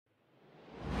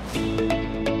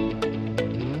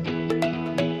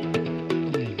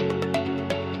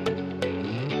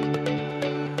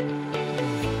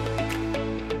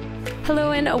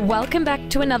Hello and welcome back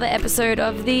to another episode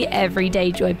of the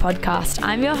Everyday Joy podcast.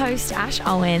 I'm your host, Ash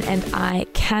Owen, and I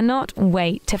cannot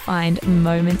wait to find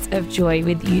moments of joy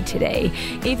with you today.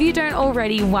 If you don't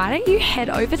already, why don't you head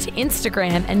over to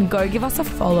Instagram and go give us a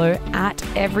follow at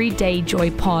Everyday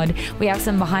Joy Pod. We have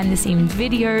some behind the scenes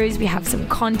videos, we have some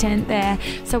content there.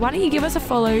 So why don't you give us a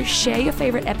follow, share your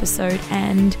favorite episode,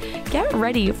 and get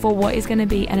ready for what is going to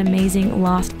be an amazing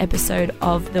last episode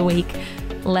of the week.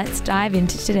 Let's dive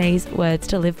into today's words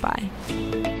to live by.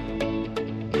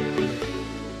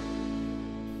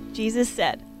 Jesus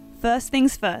said, "First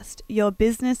things first, your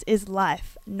business is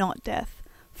life, not death.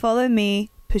 Follow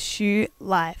me, pursue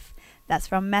life." That's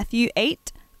from Matthew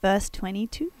 8, verse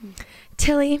 22.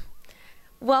 Tilly,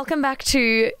 welcome back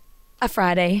to a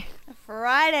Friday. A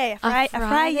Friday. I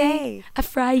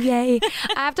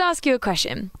have to ask you a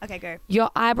question. Okay, go.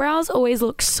 Your eyebrows always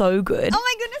look so good. Oh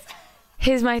my goodness.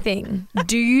 Here's my thing.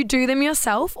 Do you do them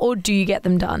yourself or do you get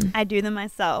them done? I do them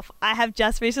myself. I have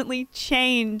just recently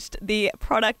changed the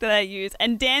product that I use.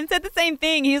 And Dan said the same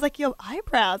thing. He was like, your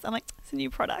eyebrows. I'm like, it's a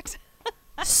new product.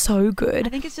 So good. I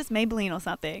think it's just Maybelline or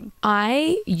something.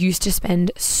 I used to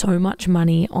spend so much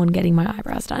money on getting my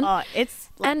eyebrows done. Oh, it's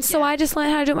like, and so I just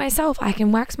learned how to do it myself. I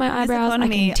can wax my eyebrows. I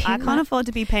can't afford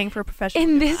to be paying for a professional.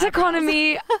 In this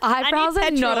economy, eyebrows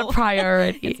are not a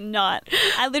priority. It's not.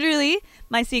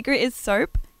 My secret is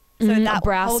soap. So that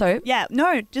brow soap? Yeah,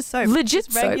 no, just soap. Legit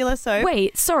just regular soap.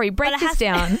 Wait, sorry, break this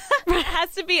down. It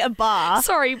has to be a bar.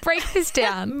 Sorry, break this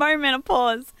down. Moment of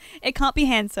pause. It can't be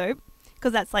hand soap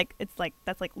because that's like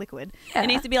liquid. Yeah. It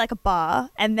needs to be like a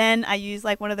bar, and then I use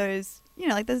like one of those,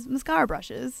 like those mascara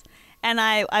brushes, and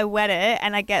I wet it,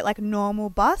 and I get like normal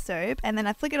bar soap, and then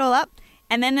I flick it all up,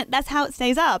 and then that's how it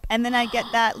stays up, and then I get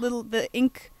the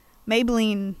ink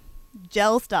Maybelline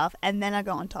gel stuff, and then I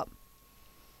go on top.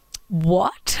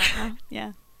 What?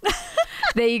 Yeah.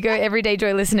 There you go, Everyday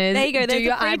Joy listeners. There you go. Do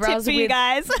your eyebrows for you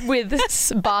guys. with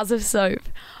bars of soap.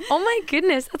 Oh my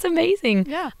goodness, that's amazing.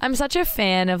 Yeah. I'm such a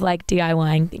fan of like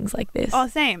DIYing things like this. Oh,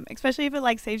 same. Especially if it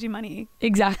like saves you money.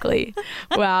 Exactly.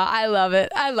 Wow, I love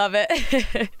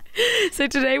it. So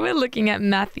today we're looking at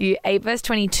Matthew 8 verse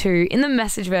 22. In the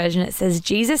Message version it says,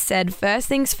 Jesus said, "First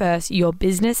things first, your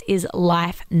business is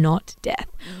life, not death.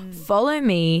 Follow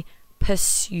me,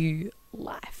 pursue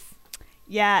life."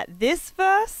 Yeah, this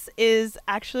verse is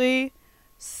actually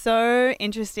so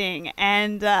interesting,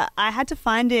 and I had to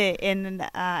find it in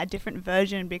a different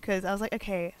version because I was like,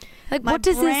 okay, like what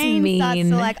does this mean? Starts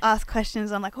to like ask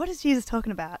questions. I'm like, what is Jesus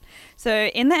talking about? So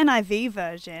in the NIV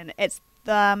version, it's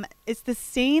the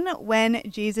scene when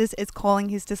Jesus is calling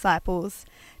his disciples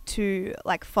to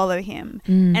like follow him,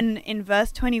 and in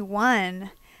verse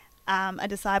 21, a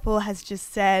disciple has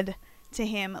just said to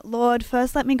him, "Lord,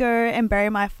 first let me go and bury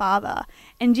my father."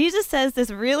 And Jesus says this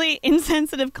really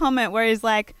insensitive comment where he's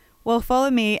like, "Well,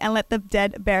 follow me and let the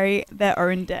dead bury their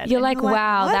own dead." You're like,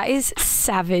 wow, what? That is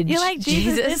savage. You're like,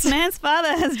 Jesus, this man's father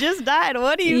has just died.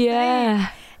 What do you think?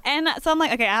 And so I'm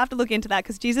like, okay, I have to look into that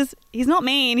because Jesus, he's not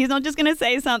mean. He's not just going to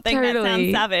say something that sounds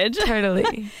savage.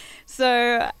 Totally.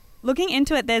 So looking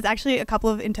into it, there's actually a couple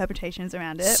of interpretations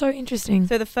around it. So interesting.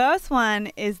 So the first one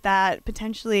is that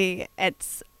potentially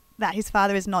it's that his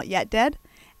father is not yet dead,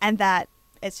 and that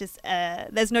it's just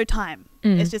there's no time.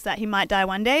 It's just that he might die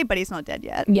one day, but he's not dead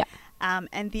yet. Yeah.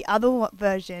 And the other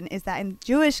version is that in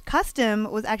Jewish custom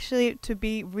was actually to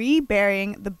be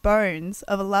reburying the bones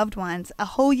of loved ones a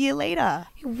whole year later.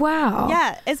 Wow.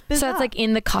 Yeah, it's bizarre. So it's like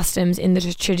in the customs, in the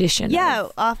tradition. Yeah,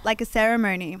 like a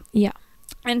ceremony. Yeah.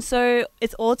 And so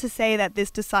it's all to say that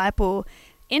this disciple,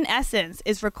 in essence,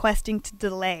 is requesting to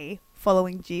delay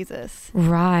following Jesus.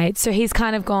 Right. So he's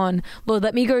kind of gone, Lord,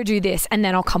 let me go do this and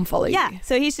then I'll come follow you. Yeah.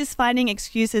 So he's just finding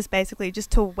excuses basically just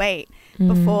to wait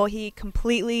before he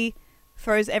completely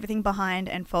throws everything behind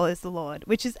and follows the Lord,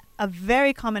 which is a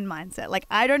very common mindset. Like,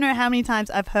 I don't know how many times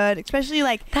I've heard, especially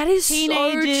like that is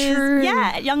teenagers, so true.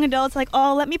 Yeah, young adults, like,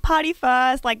 oh, let me party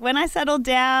first. Like, when I settle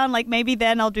down, like maybe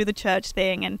then I'll do the church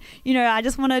thing. And, I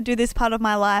just want to do this part of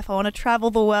my life. I want to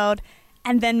travel the world.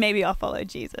 And then maybe I'll follow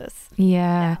Jesus.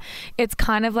 Yeah. It's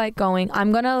kind of like going,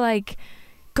 I'm going to like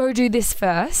go do this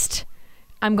first.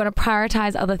 I'm going to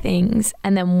prioritize other things.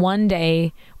 And then one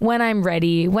day when I'm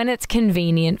ready, when it's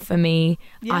convenient for me,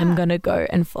 I'm going to go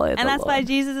and follow the Lord. And that's why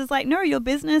Jesus is like, no, your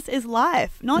business is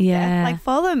life, not death. Like,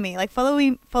 follow me. Like, follow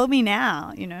me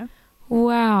now,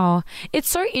 Wow. It's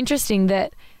so interesting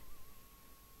that,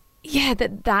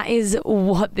 that is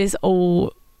what this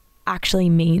all actually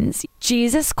means.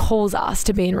 Jesus calls us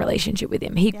to be in relationship with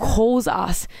him. He calls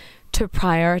us to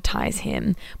prioritize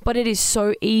him, but it is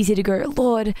so easy to go,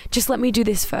 Lord, just let me do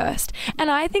this first.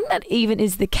 And I think that even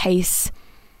is the case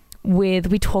we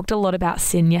talked a lot about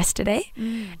sin yesterday.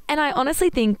 And I honestly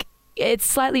think it's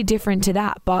slightly different to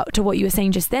that, but to what you were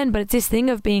saying just then, but it's this thing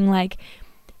of being like,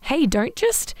 hey, don't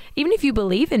just, even if you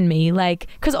believe in me, like,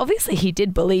 because obviously he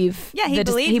did believe. Yeah,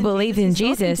 he believed in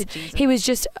Jesus. He was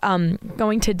just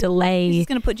going to delay. He's just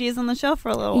going to put Jesus on the shelf for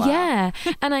a little while. Yeah.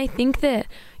 And I think that,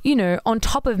 you know, on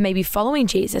top of maybe following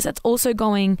Jesus, it's also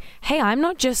going, hey, I'm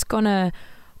not just going to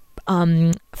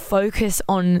focus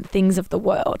on things of the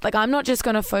world. Like, I'm not just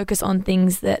going to focus on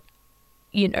things that,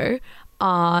 you know,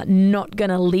 are not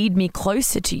going to lead me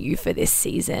closer to you for this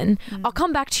season. I'll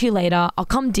come back to you later. I'll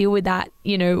come deal with that,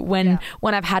 you know, when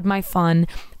I've had my fun.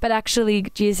 But actually,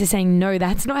 Jesus is saying, no,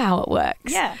 that's not how it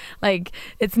works. Yeah. Like,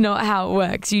 it's not how it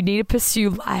works. You need to pursue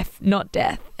life, not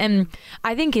death. And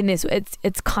I think in this,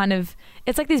 it's kind of,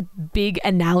 it's like this big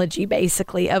analogy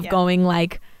basically of going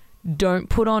like, don't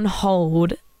put on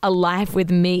hold a life with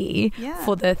me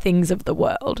for the things of the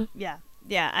world. Yeah.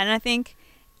 Yeah. And I think,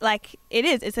 like,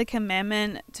 it's a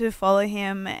commandment to follow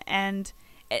him, and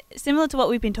similar to what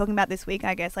we've been talking about this week,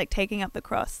 I guess, like taking up the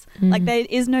cross. Like, there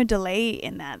is no delay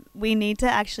in that. We need to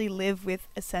actually live with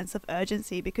a sense of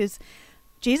urgency, because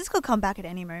Jesus could come back at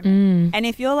any moment. And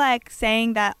if you're like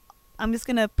saying that I'm just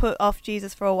going to put off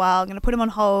Jesus for a while, I'm going to put him on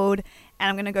hold, and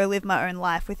I'm going to go live my own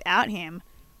life without him,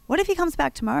 what if he comes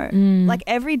back tomorrow? Like,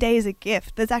 every day is a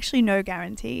gift. There's actually no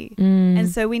guarantee. And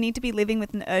so we need to be living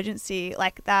with an urgency,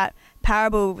 like that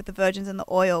parable with the virgins and the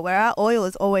oil, where our oil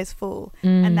is always full,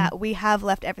 and that we have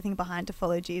left everything behind to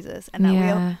follow Jesus, and that we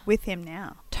are with him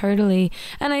now. Totally.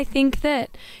 And I think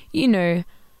that, you know,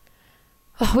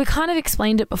 we kind of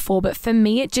explained it before, but for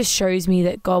me, it just shows me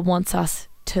that God wants us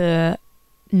to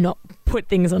not put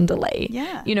things on delay.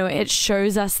 Yeah. You know, it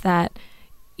shows us that,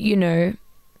 you know,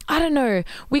 I don't know,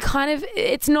 we kind of,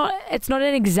 it's not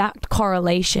an exact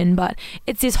correlation, but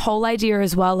it's this whole idea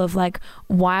as well of like,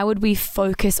 why would we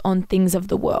focus on things of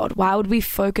the world? Why would we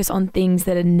focus on things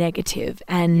that are negative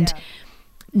and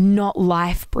not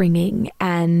life-bringing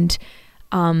and,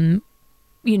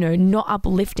 you know, not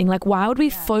uplifting? Like, why would we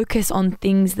focus on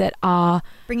things that are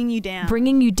bringing you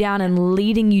down and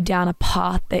leading you down a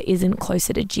path that isn't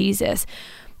closer to Jesus?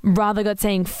 Rather, God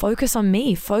saying, focus on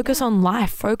me, focus on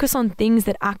life, focus on things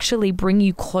that actually bring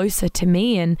you closer to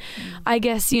me. And I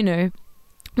guess, you know,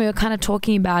 we were kind of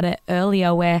talking about it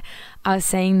earlier, where I was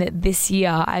saying that this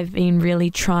year I've been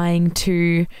really trying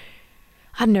to,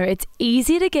 I don't know, it's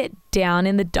easy to get down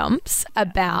in the dumps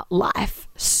about life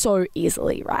so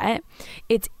easily, right?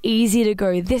 It's easy to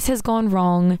go, this has gone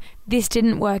wrong, this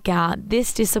didn't work out,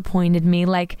 this disappointed me.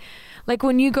 Like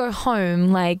when you go home,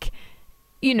 like,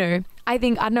 you know, I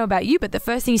don't know about you, but the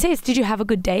first thing you say is, did you have a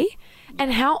good day?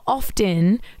 And how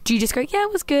often do you just go, yeah,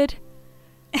 it was good?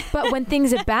 But when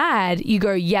things are bad, you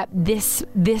go, yep, this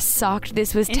sucked,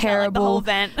 this was terrible. Like the whole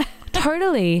event.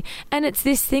 Totally. And it's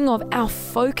this thing of our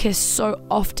focus so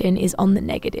often is on the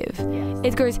negative. Yes.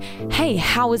 It goes, hey,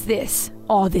 how was this?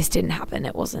 Oh, this didn't happen.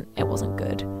 It wasn't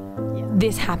good. Yeah.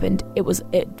 This happened. It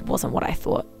wasn't what I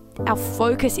thought. Our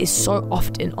focus is so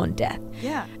often on death.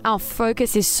 Yeah. Our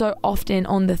focus is so often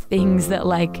on the things that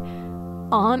like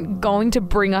aren't going to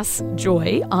bring us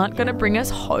joy, aren't going to bring us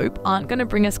hope, aren't going to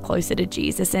bring us closer to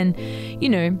Jesus. And, you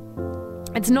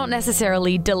know, it's not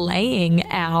necessarily delaying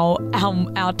our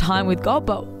time with God,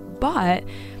 but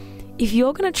if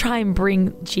you're going to try and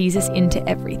bring Jesus into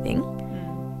everything,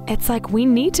 it's like we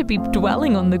need to be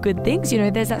dwelling on the good things. You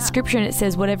know, there's that scripture and it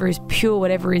says whatever is pure,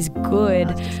 whatever is good.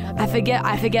 I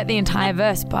forget the entire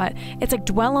verse, but it's like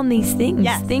dwell on these things.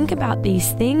 Yes. Think about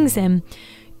these things. And,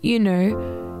 you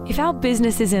know, if our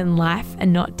business is in life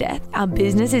and not death, our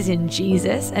business is in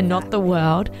Jesus and not the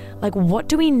world, like what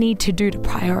do we need to do to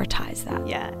prioritize that?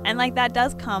 Yeah. And like that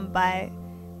does come by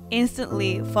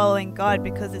instantly following God,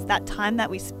 because it's that time that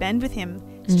we spend with him.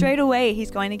 Straight away, he's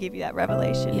going to give you that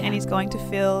revelation, and he's going to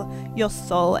fill your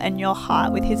soul and your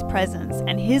heart with his presence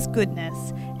and his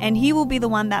goodness, and he will be the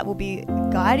one that will be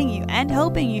guiding you and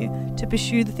helping you to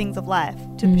pursue the things of life,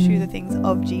 to pursue the things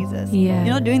of Jesus. You're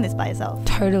not doing this by yourself.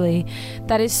 Totally.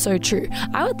 That is so true.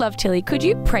 I would love, Tilly, could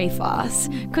you pray for us?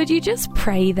 Could you just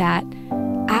pray that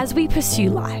as we pursue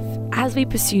life, as we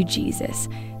pursue Jesus,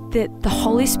 that the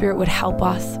Holy Spirit would help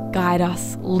us, guide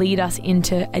us, lead us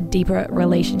into a deeper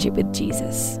relationship with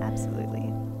Jesus. Absolutely.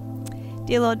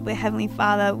 Dear Lord, we're Heavenly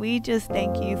Father, we just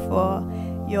thank you for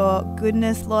your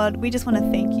goodness, Lord. We just want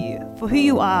to thank you for who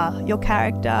you are, your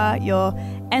character, your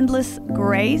endless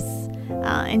grace,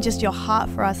 and just your heart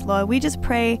for us, Lord. We just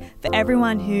pray for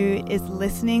everyone who is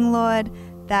listening, Lord,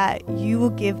 that you will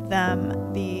give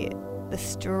them the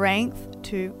strength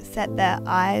to set their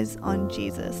eyes on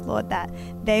Jesus, Lord, that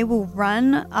they will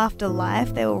run after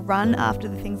life, they will run after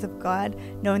the things of God,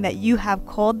 knowing that you have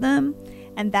called them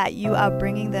and that you are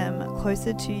bringing them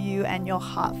closer to you and your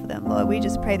heart for them, Lord. We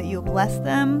just pray that you'll bless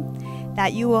them,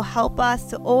 that you will help us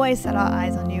to always set our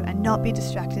eyes on you and not be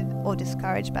distracted or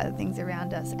discouraged by the things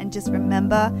around us, and just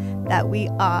remember that we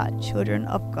are children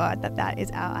of God, that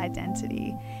is our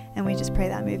identity. And we just pray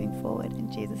that moving forward. In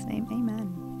Jesus' name,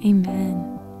 amen.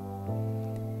 Amen.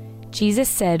 Jesus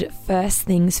said, first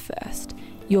things first.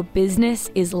 Your business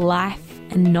is life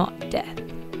and not death.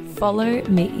 Follow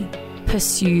me.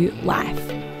 Pursue life.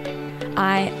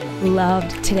 I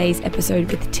loved today's episode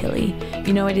with Tilly.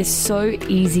 You know, it is so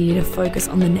easy to focus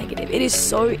on the negative. It is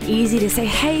so easy to say,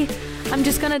 hey, I'm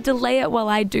just going to delay it while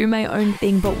I do my own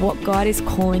thing. But what God is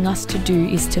calling us to do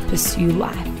is to pursue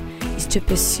life, is to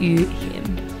pursue Him.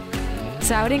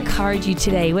 So I would encourage you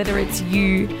today, whether it's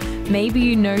you, maybe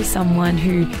you know someone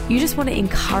who you just want to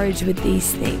encourage with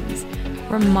these things,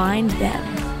 remind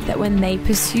them that when they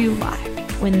pursue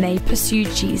life, when they pursue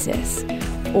Jesus,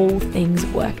 all things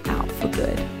work out for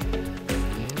good.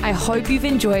 I hope you've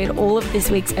enjoyed all of this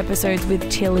week's episodes with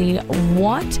Tilly.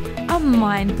 What a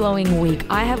mind-blowing week.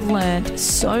 I have learned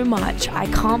so much. I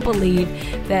can't believe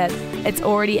that it's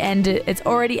already ended. It's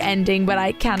already ending, but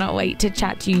I cannot wait to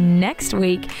chat to you next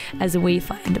week as we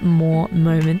find more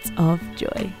moments of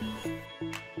joy.